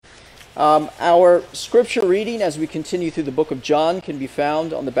Our scripture reading as we continue through the book of John can be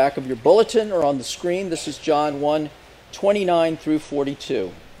found on the back of your bulletin or on the screen. This is John 1:29 through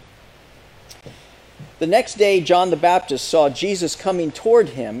 42. The next day John the Baptist saw Jesus coming toward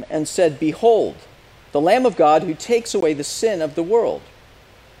him and said, "Behold, the Lamb of God who takes away the sin of the world.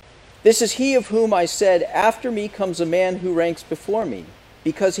 This is he of whom I said, after me comes a man who ranks before me,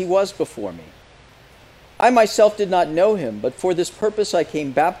 because he was before me. I myself did not know him, but for this purpose I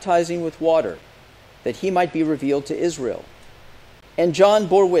came baptizing with water, that he might be revealed to Israel." And John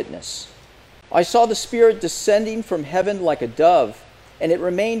bore witness. "I saw the Spirit descending from heaven like a dove, and it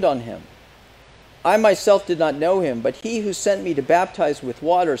remained on him. I myself did not know him, but he who sent me to baptize with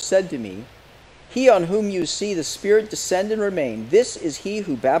water said to me, 'He on whom you see the Spirit descend and remain, this is he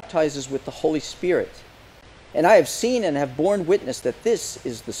who baptizes with the Holy Spirit. And I have seen and have borne witness that this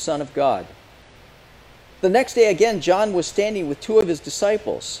is the Son of God.' The next day again, John was standing with two of his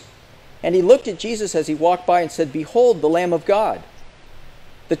disciples, and he looked at Jesus as he walked by and said, 'Behold, the Lamb of God.'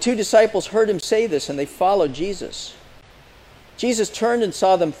 The two disciples heard him say this, and they followed Jesus. Jesus turned and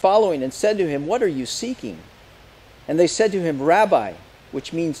saw them following and said to him, 'What are you seeking?' And they said to him, 'Rabbi,'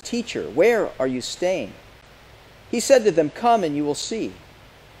 which means teacher, 'where are you staying?' He said to them, 'Come and you will see.'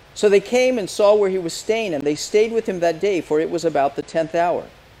 So they came and saw where he was staying, and they stayed with him that day, for it was about the 10th hour.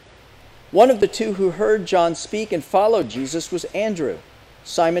 One of the two who heard John speak and followed Jesus was Andrew,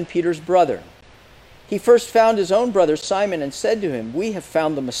 Simon Peter's brother. He first found his own brother Simon and said to him, 'We have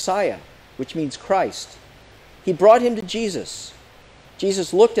found the Messiah,' which means Christ. He brought him to Jesus.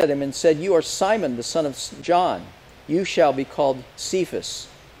 Jesus looked at him and said, 'You are Simon, the son of John. You shall be called Cephas,'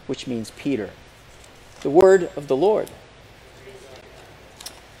 which means Peter." The word of the Lord.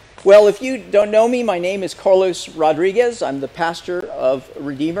 Well, if you don't know me, my name is Carlos Rodriguez. I'm the pastor of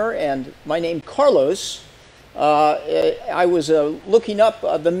Redeemer, and my name Carlos, I was looking up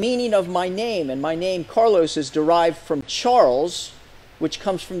the meaning of my name, and my name Carlos is derived from Charles, which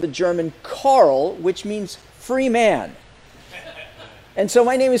comes from the German Karl, which means free man. And so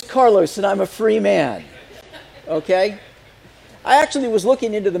my name is Carlos, and I'm a free man. Okay? I actually was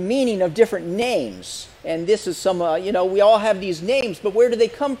looking into the meaning of different names. And this is some, we all have these names, but where do they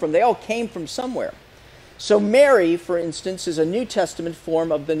come from? They all came from somewhere. So Mary, for instance, is a New Testament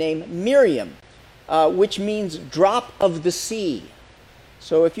form of the name Miriam, which means drop of the sea.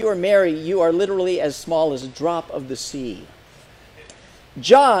 So if you are Mary, you are literally as small as a drop of the sea.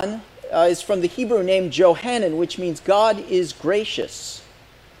 John is from the Hebrew name Johanan, which means God is gracious.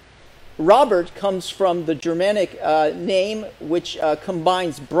 Robert comes from the Germanic name, which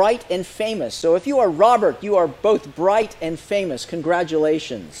combines bright and famous. So if you are Robert, you are both bright and famous.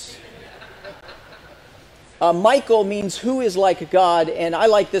 Congratulations. Michael means who is like God, and I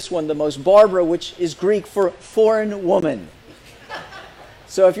like this one the most, Barbara, which is Greek for foreign woman.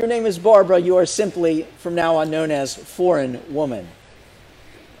 So if your name is Barbara, you are simply, from now on, known as foreign woman.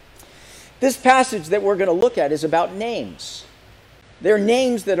 This passage that we're going to look at is about names. They're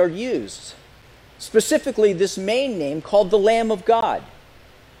names that are used. Specifically, this main name called the Lamb of God.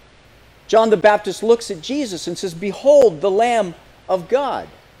 John the Baptist looks at Jesus and says, "Behold, the Lamb of God."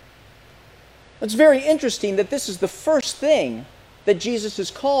 It's very interesting that this is the first thing that Jesus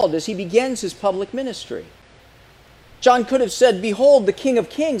is called as he begins his public ministry. John could have said, "Behold, the King of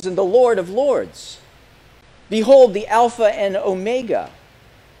Kings and the Lord of Lords. Behold, the Alpha and Omega,"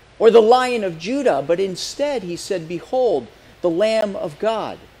 or the Lion of Judah, but instead he said, "Behold, the Lamb of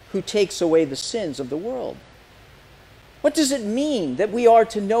God who takes away the sins of the world." What does it mean that we are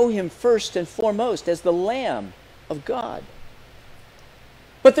to know him first and foremost as the Lamb of God?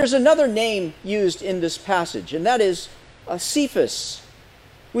 But there's another name used in this passage, and that is Cephas.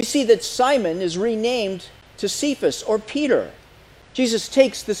 We see that Simon is renamed to Cephas or Peter. Jesus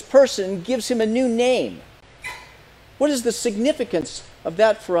takes this person and gives him a new name. What is the significance of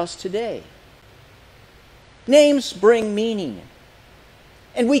that for us today? Names bring meaning.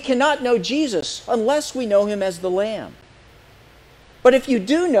 And we cannot know Jesus unless we know him as the Lamb. But if you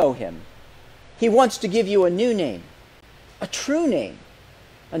do know him, he wants to give you a new name, a true name,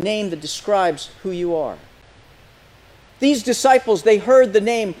 a name that describes who you are. These disciples, they heard the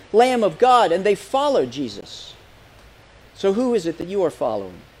name Lamb of God, and they followed Jesus. So who is it that you are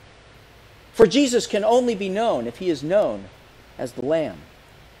following? For Jesus can only be known if he is known as the Lamb.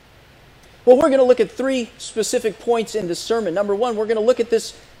 Well, we're going to look at three specific points in this sermon. Number one, we're going to look at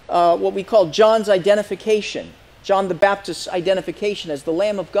this, what we call John's identification. John the Baptist's identification as the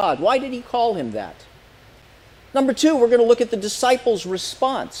Lamb of God. Why did he call him that? Number two, we're going to look at the disciples'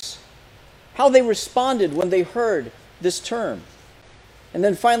 response. How they responded when they heard this term. And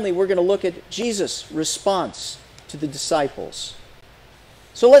then finally, we're going to look at Jesus' response to the disciples.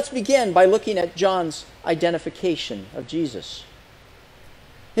 So let's begin by looking at John's identification of Jesus.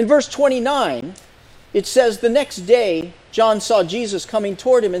 In verse 29, it says, "The next day John saw Jesus coming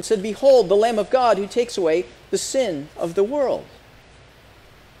toward him and said, 'Behold, the Lamb of God who takes away the sin of the world.'"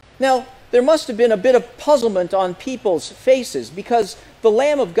 Now, there must have been a bit of puzzlement on people's faces because the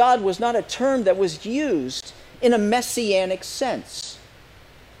Lamb of God was not a term that was used in a messianic sense.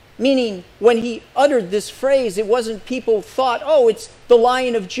 Meaning, when he uttered this phrase, it wasn't people thought, oh, it's the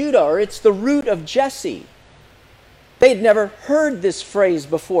Lion of Judah or it's the root of Jesse. They'd never heard this phrase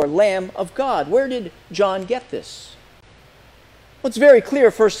before, Lamb of God. Where did John get this? Well, it's very clear,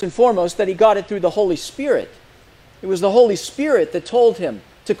 first and foremost, that he got it through the Holy Spirit. It was the Holy Spirit that told him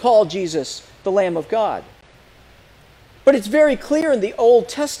to call Jesus the Lamb of God. But it's very clear in the Old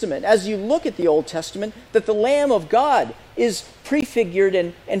Testament, as you look at the Old Testament, that the Lamb of God is prefigured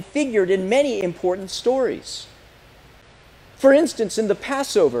and figured in many important stories. For instance, in the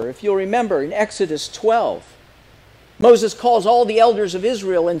Passover, if you'll remember, in Exodus 12, Moses calls all the elders of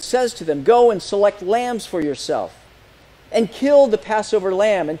Israel and says to them, "Go and select lambs for yourself, and kill the Passover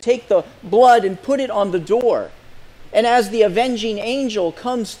lamb, and take the blood and put it on the door. And as the avenging angel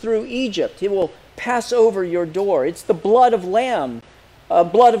comes through Egypt, it will pass over your door." It's the blood of the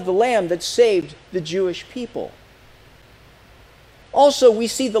lamb that saved the Jewish people. Also, we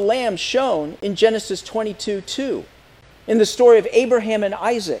see the lamb shown in Genesis 22:2, in the story of Abraham and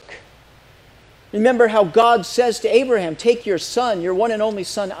Isaac. Remember how God says to Abraham, "Take your son, your one and only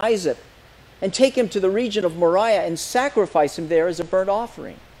son Isaac, and take him to the region of Moriah and sacrifice him there as a burnt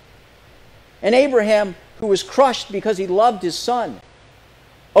offering." And Abraham, who was crushed because he loved his son,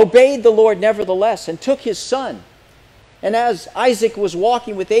 obeyed the Lord nevertheless and took his son. And as Isaac was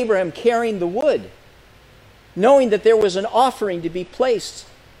walking with Abraham carrying the wood, knowing that there was an offering to be placed,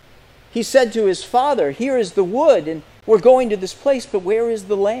 he said to his father, "Here is the wood, and we're going to this place, but where is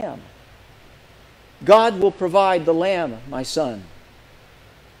the lamb?" "God will provide the lamb, my son."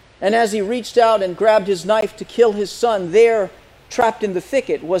 And as he reached out and grabbed his knife to kill his son, there, trapped in the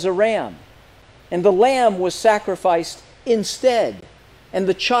thicket, was a ram. And the lamb was sacrificed instead, and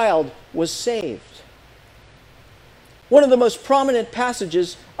the child was saved. One of the most prominent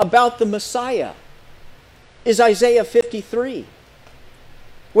passages about the Messiah is Isaiah 53,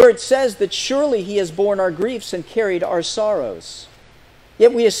 where it says that surely he has borne our griefs and carried our sorrows.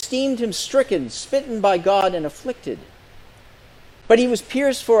 Yet we esteemed him stricken, smitten by God, and afflicted. But he was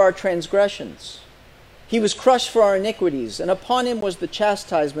pierced for our transgressions. He was crushed for our iniquities, and upon him was the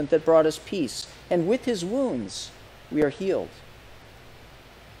chastisement that brought us peace. And with his wounds we are healed.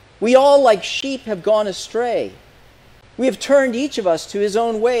 We all like sheep have gone astray. We have turned each of us to his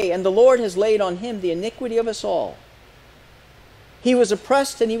own way, and the Lord has laid on him the iniquity of us all. He was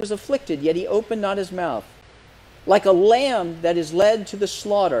oppressed and he was afflicted, yet he opened not his mouth. Like a lamb that is led to the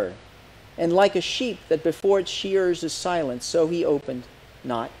slaughter, and like a sheep that before its shearers is silent, so he opened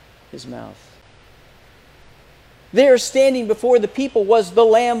not his mouth. There, standing before the people, was the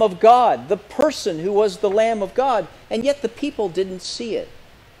Lamb of God, the person who was the Lamb of God, and yet the people didn't see it.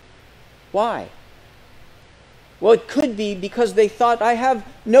 Why? Well, it could be because they thought, I have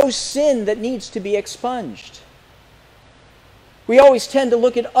no sin that needs to be expunged. We always tend to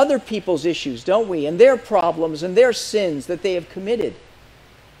look at other people's issues, don't we? And their problems and their sins that they have committed.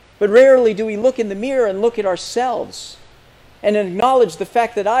 But rarely do we look in the mirror and look at ourselves and acknowledge the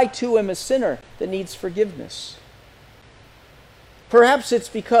fact that I too am a sinner that needs forgiveness. Perhaps it's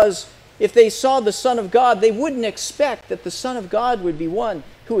because if they saw the Son of God, they wouldn't expect that the Son of God would be one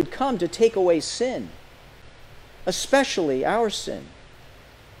who would come to take away sin, especially our sin.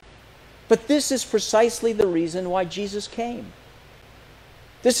 But this is precisely the reason why Jesus came.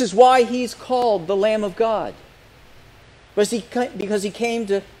 This is why he's called the Lamb of God. Because he came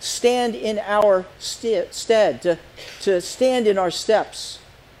to stand in our stead, to stand in our steps,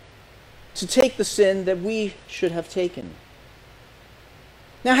 to take the sin that we should have taken.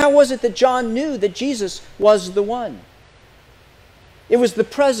 Now, how was it that John knew that Jesus was the one? It was the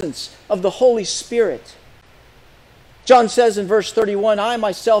presence of the Holy Spirit. John says in verse 31, "I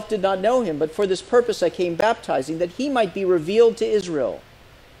myself did not know him, but for this purpose I came baptizing, that he might be revealed to Israel."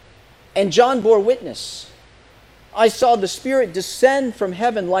 And John bore witness. "I saw the Spirit descend from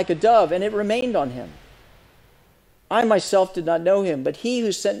heaven like a dove, and it remained on him. I myself did not know him, but he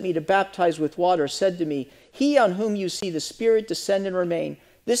who sent me to baptize with water said to me, 'He on whom you see the Spirit descend and remain,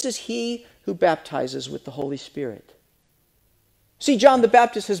 this is he who baptizes with the Holy Spirit.'" See, John the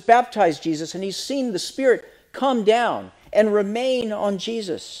Baptist has baptized Jesus, and he's seen the Spirit come down and remain on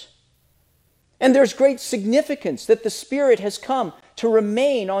Jesus. And there's great significance that the Spirit has come to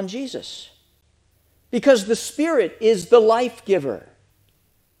remain on Jesus, because the Spirit is the life giver.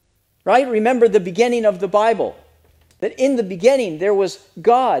 right? Remember the beginning of the Bible, that in the beginning there was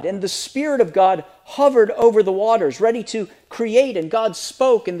God, and the Spirit of God hovered over the waters, ready to create, and God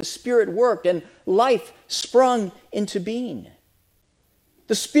spoke, and the Spirit worked, and life sprung into being.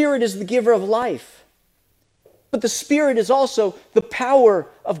 The Spirit is the giver of life, but the Spirit is also the power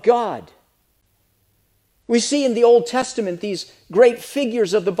of God. We see in the Old Testament these great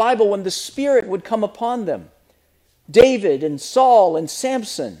figures of the Bible when the Spirit would come upon them. David and Saul and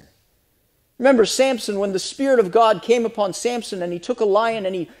Samson. Remember Samson, when the Spirit of God came upon Samson and he took a lion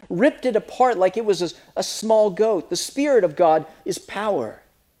and he ripped it apart like it was a small goat. The Spirit of God is power.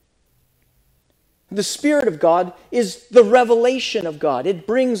 The Spirit of God is the revelation of God. It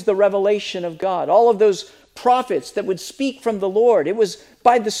brings the revelation of God. All of those prophets that would speak from the Lord, it was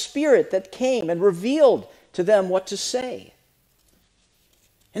by the Spirit that came and revealed to them what to say.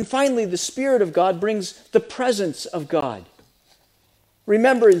 And finally, the Spirit of God brings the presence of God.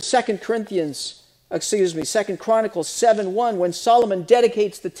 Remember in 2 Chronicles 7:1, when Solomon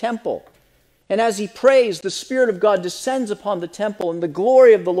dedicates the temple, and as he prays, the Spirit of God descends upon the temple, and the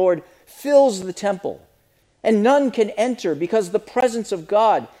glory of the Lord fills the temple. And none can enter because the presence of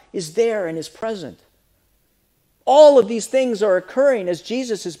God is there and is present. All of these things are occurring as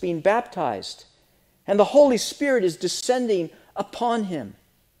Jesus is being baptized, and the Holy Spirit is descending upon him.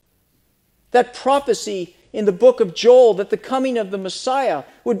 That prophecy in the book of Joel that the coming of the Messiah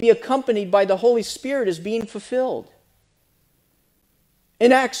would be accompanied by the Holy Spirit is being fulfilled.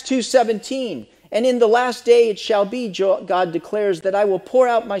 In Acts 2:17, and in the last day it shall be, God declares, that I will pour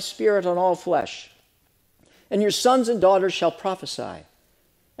out my Spirit on all flesh, and your sons and daughters shall prophesy,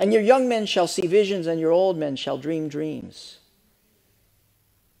 and your young men shall see visions, and your old men shall dream dreams.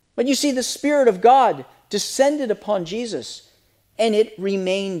 But you see, the Spirit of God descended upon Jesus, and it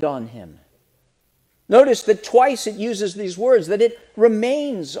remained on him. Notice that twice it uses these words, that it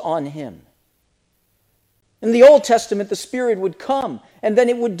remains on him. In the Old Testament, the Spirit would come, and then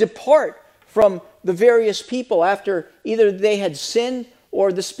it would depart from the various people after either they had sinned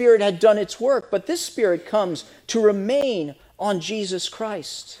or the Spirit had done its work. But this Spirit comes to remain on Jesus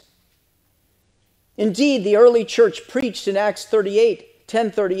Christ. Indeed, the early church preached in Acts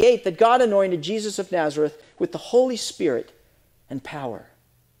 10:38, that God anointed Jesus of Nazareth with the Holy Spirit and power.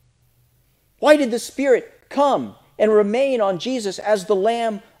 Why did the Spirit come and remain on Jesus as the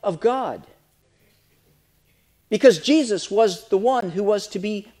Lamb of God? Because Jesus was the one who was to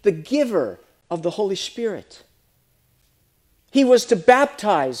be the giver of the Holy Spirit. He was to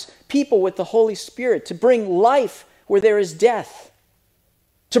baptize people with the Holy Spirit, to bring life where there is death,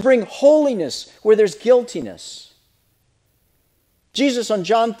 to bring holiness where there's guiltiness. Jesus, on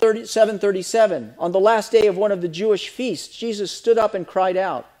John 7:37, on the last day of one of the Jewish feasts, Jesus stood up and cried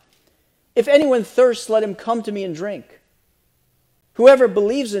out, "If anyone thirsts, let him come to me and drink. Whoever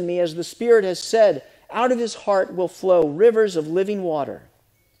believes in me, as the Spirit has said, out of his heart will flow rivers of living water."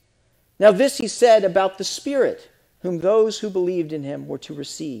 Now this he said about the Spirit, whom those who believed in him were to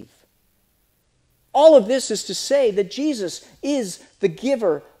receive. All of this is to say that Jesus is the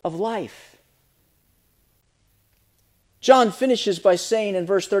giver of life. John finishes by saying in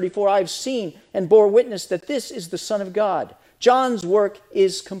verse 34, "I have seen and bore witness that this is the Son of God." John's work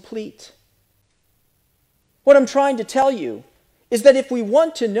is complete. What I'm trying to tell you is that if we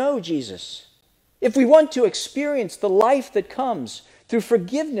want to know Jesus, if we want to experience the life that comes through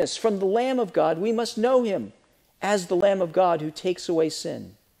forgiveness from the Lamb of God, we must know him as the Lamb of God who takes away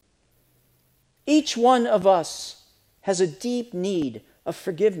sin. Each one of us has a deep need of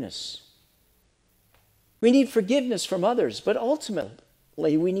forgiveness. We need forgiveness from others, but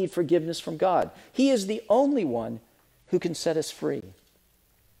ultimately we need forgiveness from God. He is the only one who can set us free.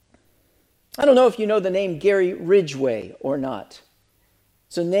 I don't know if you know the name Gary Ridgway or not.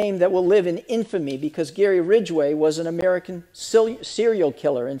 It's a name that will live in infamy because Gary Ridgway was an American serial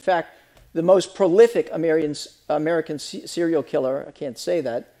killer. In fact, the most prolific American serial killer, I can't say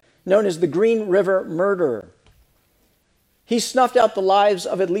that, known as the Green River Murderer. He snuffed out the lives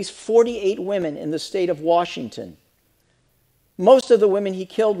of at least 48 women in the state of Washington. Most of the women he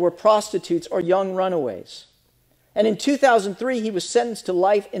killed were prostitutes or young runaways. And in 2003, he was sentenced to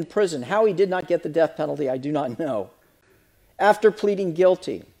life in prison. How he did not get the death penalty, I do not know, after pleading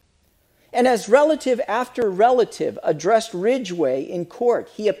guilty. And as relative after relative addressed Ridgway in court,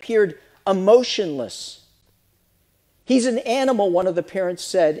 he appeared emotionless. "He's an animal," one of the parents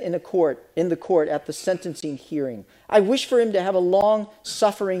said in the court at the sentencing hearing. "I wish for him to have a long,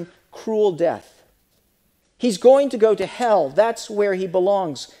 suffering, cruel death. He's going to go to hell. That's where he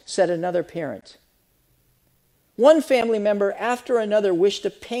belongs," said another parent. One family member after another wished a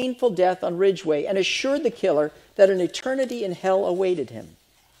painful death on Ridgway and assured the killer that an eternity in hell awaited him.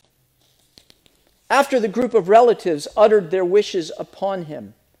 After the group of relatives uttered their wishes upon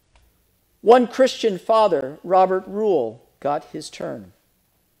him, one Christian father, Robert Rule, got his turn.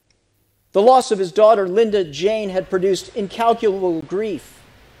 The loss of his daughter, Linda Jane, had produced incalculable grief.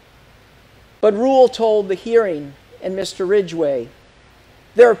 But Rule told the hearing and Mr. Ridgway,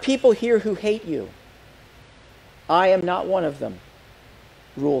 "There are people here who hate you. I am not one of them,"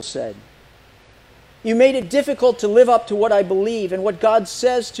 Rule said. "You made it difficult to live up to what I believe and what God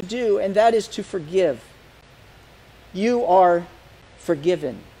says to do, and that is to forgive. You are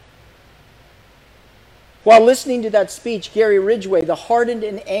forgiven." While listening to that speech, Gary Ridgway, the hardened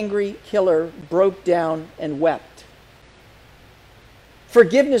and angry killer, broke down and wept.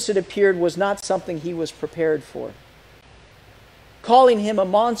 Forgiveness, it appeared, was not something he was prepared for. Calling him a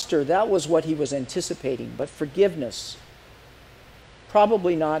monster, that was what he was anticipating, but forgiveness,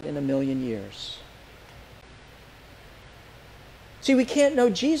 probably not in a million years. See, we can't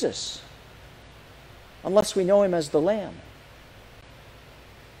know Jesus unless we know him as the Lamb.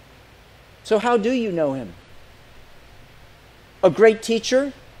 So how do you know him? A great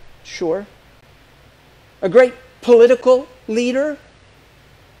teacher? Sure. A great political leader?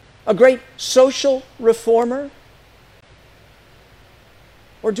 A great social reformer?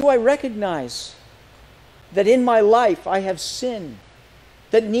 Or do I recognize that in my life I have sin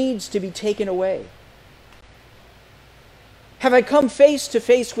that needs to be taken away? Have I come face to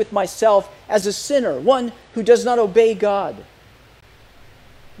face with myself as a sinner, one who does not obey God,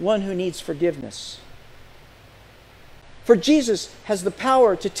 one who needs forgiveness? For Jesus has the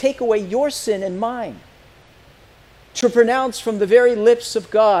power to take away your sin and mine, to pronounce from the very lips of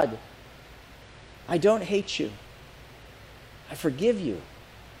God, "I don't hate you. I forgive you.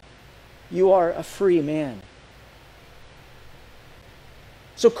 You are a free man."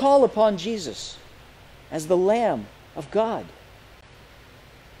 So call upon Jesus as the Lamb of God.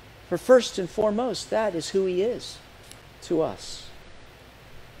 For first and foremost, that is who he is to us.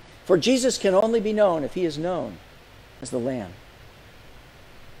 For Jesus can only be known if he is known as the Lamb.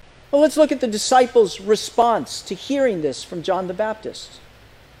 Well, let's look at the disciples' response to hearing this from John the Baptist.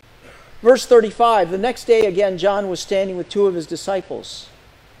 Verse 35, the next day again John was standing with two of his disciples.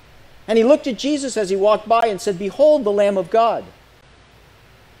 And he looked at Jesus as he walked by and said, "Behold the Lamb of God."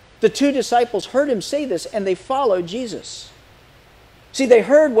 The two disciples heard him say this, and they followed Jesus. See, they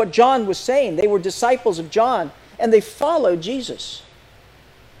heard what John was saying. They were disciples of John, and they followed Jesus.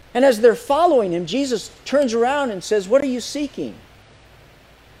 And as they're following him, Jesus turns around and says, "What are you seeking?"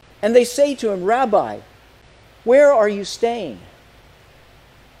 And they say to him, "Rabbi, where are you staying?"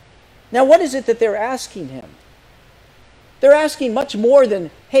 Now, what is it that they're asking him? They're asking much more than,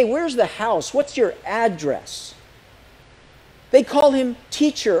 "Hey, where's the house? What's your address?" They call him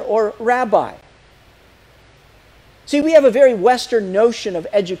teacher or rabbi. See, we have a very Western notion of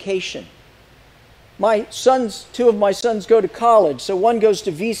education. Two of my sons go to college, so one goes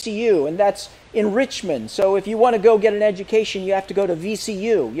to VCU, and that's in Richmond. So if you want to go get an education, you have to go to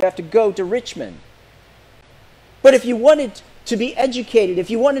VCU. You have to go to Richmond. But if you wanted to be educated, if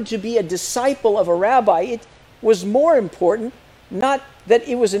you wanted to be a disciple of a rabbi, it was more important not that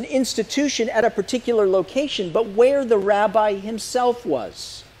it was an institution at a particular location, but where the rabbi himself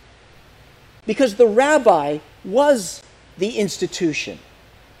was. Because the rabbi was the institution.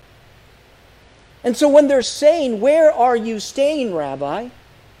 And so when they're saying, "Where are you staying, Rabbi?"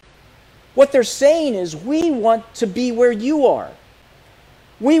 what they're saying is, we want to be where you are.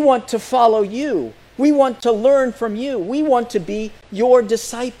 We want to follow you. We want to learn from you. We want to be your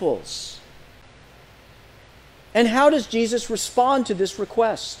disciples. And how does Jesus respond to this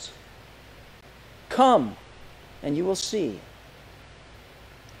request? "Come, and you will see."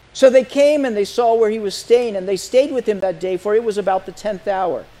 So they came and they saw where he was staying, and they stayed with him that day, for it was about the 10th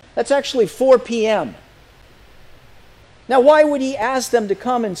hour. That's actually 4 p.m. Now, why would he ask them to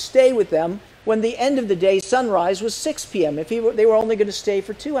come and stay with them when the end of the day, sunrise, was 6 p.m., if they were only going to stay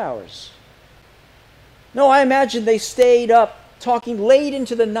for 2 hours? No, I imagine they stayed up talking late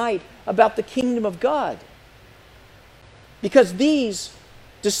into the night about the kingdom of God. Because these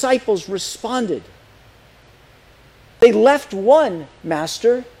disciples responded. They left one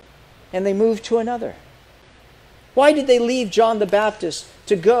master and they moved to another. Why did they leave John the Baptist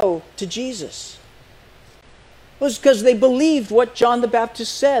to go to Jesus? It was because they believed what John the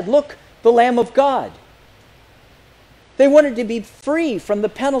Baptist said. "Look, the Lamb of God." They wanted to be free from the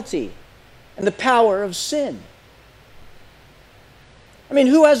penalty and the power of sin. I mean,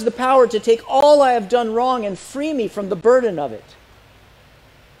 who has the power to take all I have done wrong and free me from the burden of it?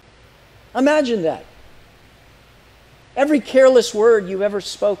 Imagine that. Every careless word you've ever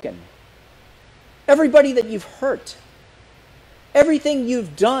spoken, everybody that you've hurt, everything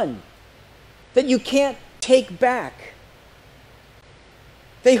you've done that you can't take back.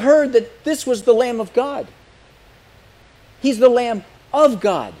 They heard that this was the Lamb of God. He's the Lamb of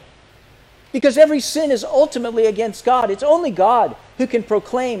God. Because every sin is ultimately against God. It's only God who can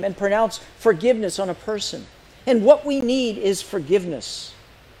proclaim and pronounce forgiveness on a person. And what we need is forgiveness.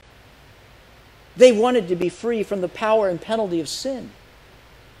 They wanted to be free from the power and penalty of sin.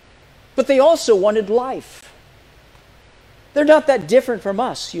 But they also wanted life. They're not that different from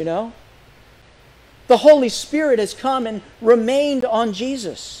us, you know. The Holy Spirit has come and remained on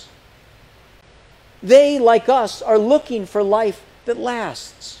Jesus. They, like us, are looking for life that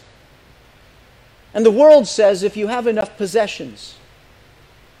lasts. And the world says if you have enough possessions,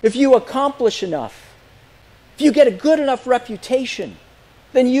 if you accomplish enough, if you get a good enough reputation,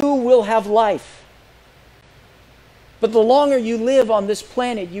 then you will have life. But the longer you live on this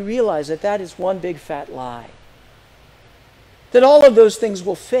planet, you realize that that is one big fat lie. That all of those things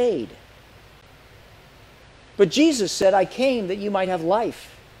will fade. But Jesus said, I came that you might have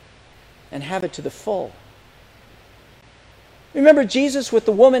life and have it to the full. Remember Jesus with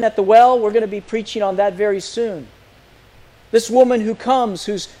the woman at the well? We're going to be preaching on that very soon. This woman who comes,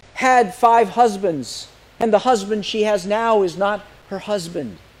 who's had 5 husbands, and the husband she has now is not her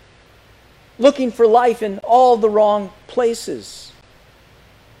husband. Looking for life in all the wrong places.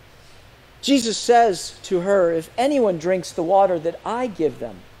 Jesus says to her, if anyone drinks the water that I give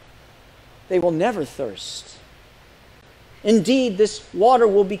them, they will never thirst. Indeed, this water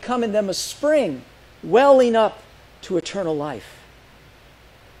will become in them a spring, welling up to eternal life.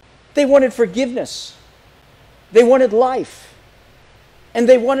 They wanted forgiveness. They wanted life. And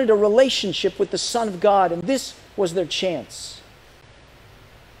they wanted a relationship with the Son of God, and this was their chance.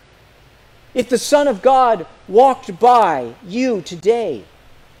 If the Son of God walked by you today,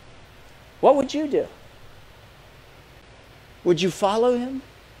 what would you do? Would you follow him?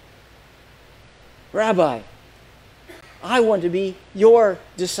 Rabbi, I want to be your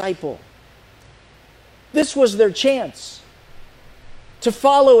disciple. This was their chance to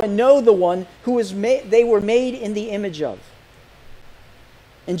follow and know the one who they were made in the image of.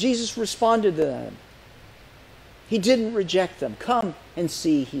 And Jesus responded to them. He didn't reject them. Come and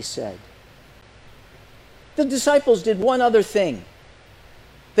see, he said. The disciples did one other thing.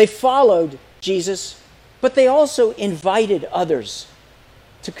 They followed Jesus, but they also invited others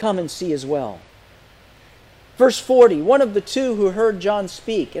to come and see as well. Verse 40, one of the 2 who heard John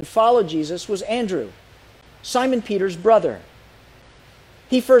speak and followed Jesus was Andrew, Simon Peter's brother.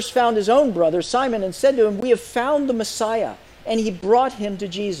 He first found his own brother, Simon, and said to him, we have found the Messiah, and he brought him to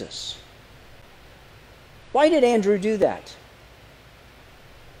Jesus. Why did Andrew do that?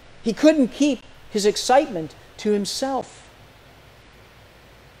 He couldn't keep his excitement to himself.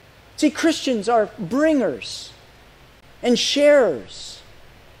 See, Christians are bringers and sharers.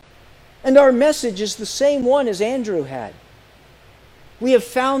 And our message is the same one as Andrew had. We have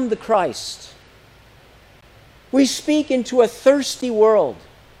found the Christ. We speak into a thirsty world.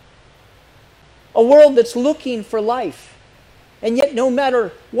 A world that's looking for life. And yet no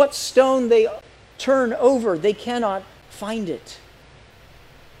matter what stone they turn over, they cannot find it.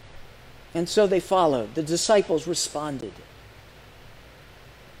 And so they followed. The disciples responded.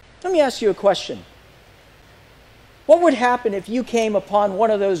 Let me ask you a question. What would happen if you came upon one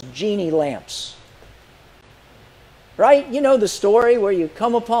of those genie lamps? Right? You know the story where you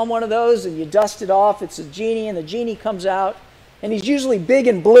come upon one of those and you dust it off. It's a genie, and the genie comes out, and he's usually big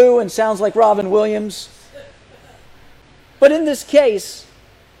and blue and sounds like Robin Williams. But in this case,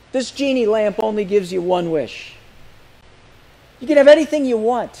 this genie lamp only gives you one wish. You can have anything you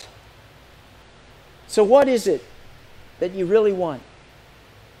want. So what is it that you really want?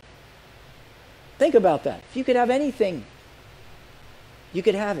 Think about that. If you could have anything, you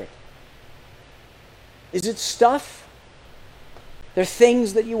could have it. Is it stuff? There are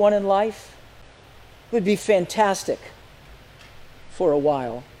things that you want in life? It would be fantastic for a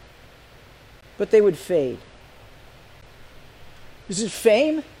while, but they would fade. Is it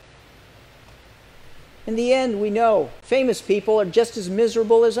fame? In the end, we know famous people are just as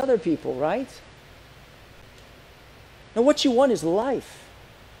miserable as other people, right? Now, what you want is life.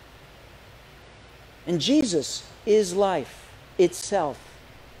 And Jesus is life itself.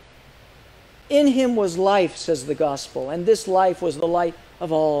 In him was life, says the gospel, and this life was the light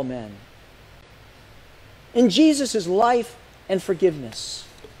of all men. In Jesus is life and forgiveness.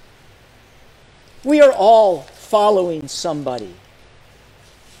 We are all following somebody.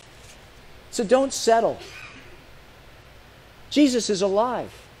 So don't settle. Jesus is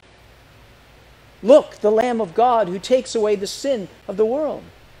alive. Look, the Lamb of God who takes away the sin of the world.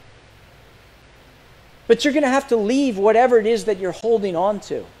 But you're going to have to leave whatever it is that you're holding on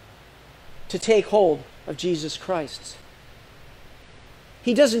to to take hold of Jesus Christ.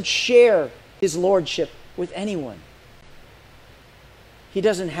 He doesn't share his lordship with anyone. He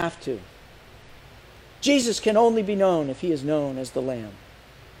doesn't have to. Jesus can only be known if he is known as the Lamb.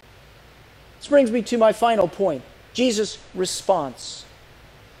 This brings me to my final point, Jesus' response.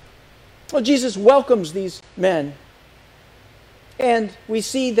 Well, Jesus welcomes these men, and we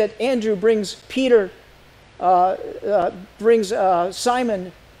see that Andrew brings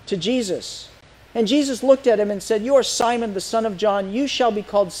Simon to Jesus. And Jesus looked at him and said, "You are Simon, the son of John. You shall be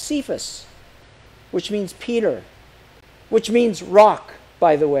called Cephas," which means Peter, which means rock,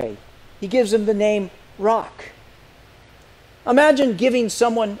 by the way. He gives him the name Rock. Imagine giving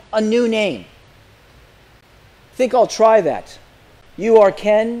someone a new name. Think I'll try that. You are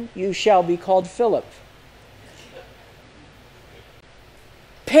Ken, you shall be called Philip.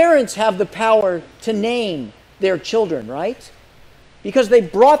 Parents have the power to name their children, right? Because they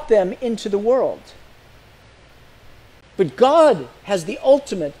brought them into the world. But God has the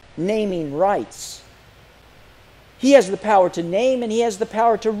ultimate naming rights. He has the power to name and he has the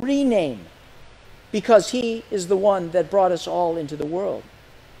power to rename, because he is the one that brought us all into the world.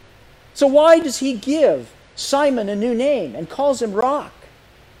 So why does he give Simon a new name and calls him Rock?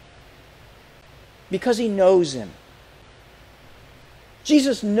 Because he knows him.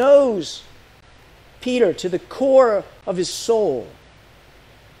 Jesus knows Peter to the core of his soul.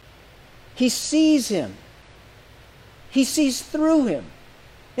 He sees him. He sees through him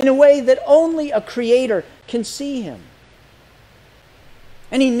in a way that only a creator can see him.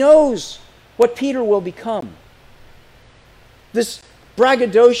 And he knows what Peter will become. This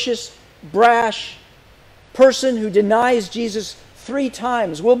braggadocious, brash person who denies Jesus 3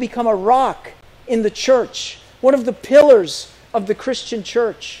 times will become a rock in the church, one of the pillars of the Christian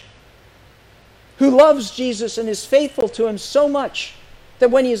church, who loves Jesus and is faithful to him so much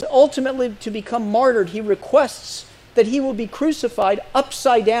that when he is ultimately to become martyred, he requests that he will be crucified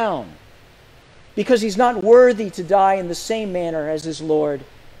upside down because he's not worthy to die in the same manner as his Lord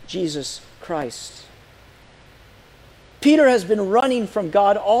Jesus Christ. Peter has been running from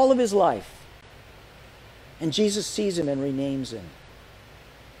God all of his life, and Jesus sees him and renames him.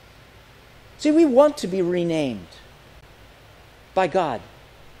 See, we want to be renamed by God.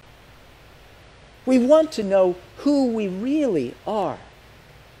 We want to know who we really are.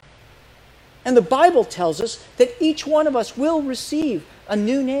 And the Bible tells us that each one of us will receive a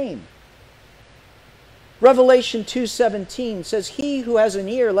new name. Revelation 2:17 says, "He who has an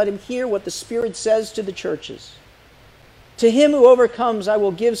ear, let him hear what the Spirit says to the churches. To him who overcomes, I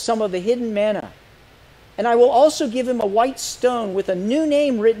will give some of the hidden manna, and I will also give him a white stone with a new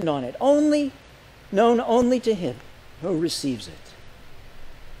name written on it, known only to him who receives it."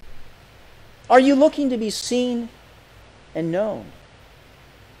 Are you looking to be seen and known?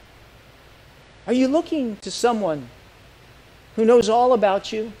 Are you looking to someone who knows all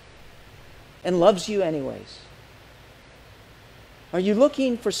about you and loves you anyways? Are you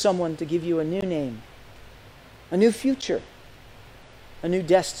looking for someone to give you a new name, a new future, a new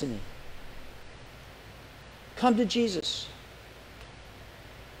destiny? Come to Jesus,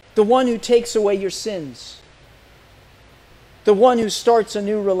 the one who takes away your sins, the one who starts a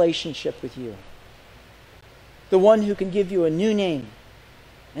new relationship with you, the one who can give you a new name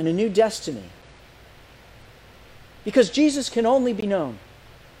and a new destiny. Because Jesus can only be known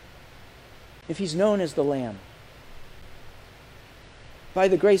if he's known as the Lamb. By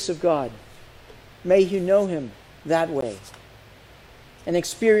the grace of God, may you know him that way and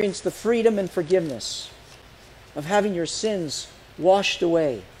experience the freedom and forgiveness of having your sins washed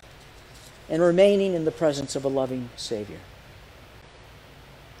away and remaining in the presence of a loving Savior.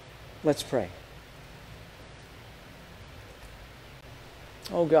 Let's pray.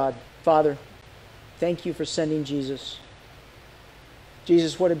 Oh God, Father, thank you for sending Jesus.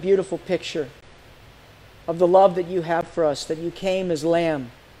 Jesus, what a beautiful picture of the love that you have for us, that you came as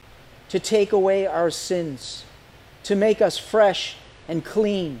Lamb to take away our sins, to make us fresh and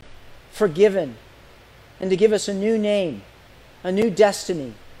clean, forgiven, and to give us a new name, a new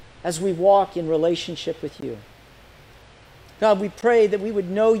destiny as we walk in relationship with you. God, we pray that we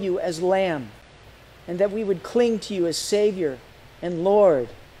would know you as Lamb and that we would cling to you as Savior and Lord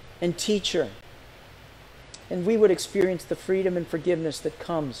and Teacher. And we would experience the freedom and forgiveness that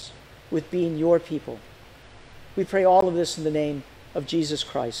comes with being your people. We pray all of this in the name of Jesus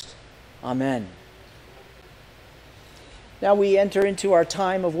Christ. Amen. Now we enter into our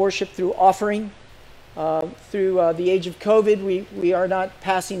time of worship through offering. Through the age of COVID, we are not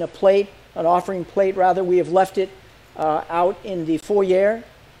passing a plate, an offering plate. Rather, we have left it out in the foyer.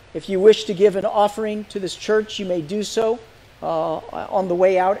 If you wish to give an offering to this church, you may do so on the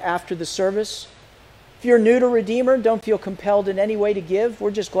way out after the service. If you're new to Redeemer, don't feel compelled in any way to give.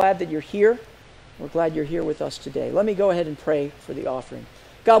 We're just glad that you're here. We're glad you're here with us today. Let me go ahead and pray for the offering.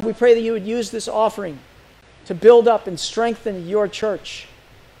 God, we pray that you would use this offering to build up and strengthen your church,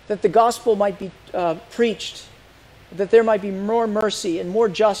 that the gospel might be preached, that there might be more mercy and more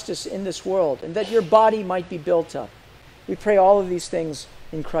justice in this world, and that your body might be built up. We pray all of these things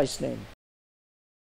in Christ's name.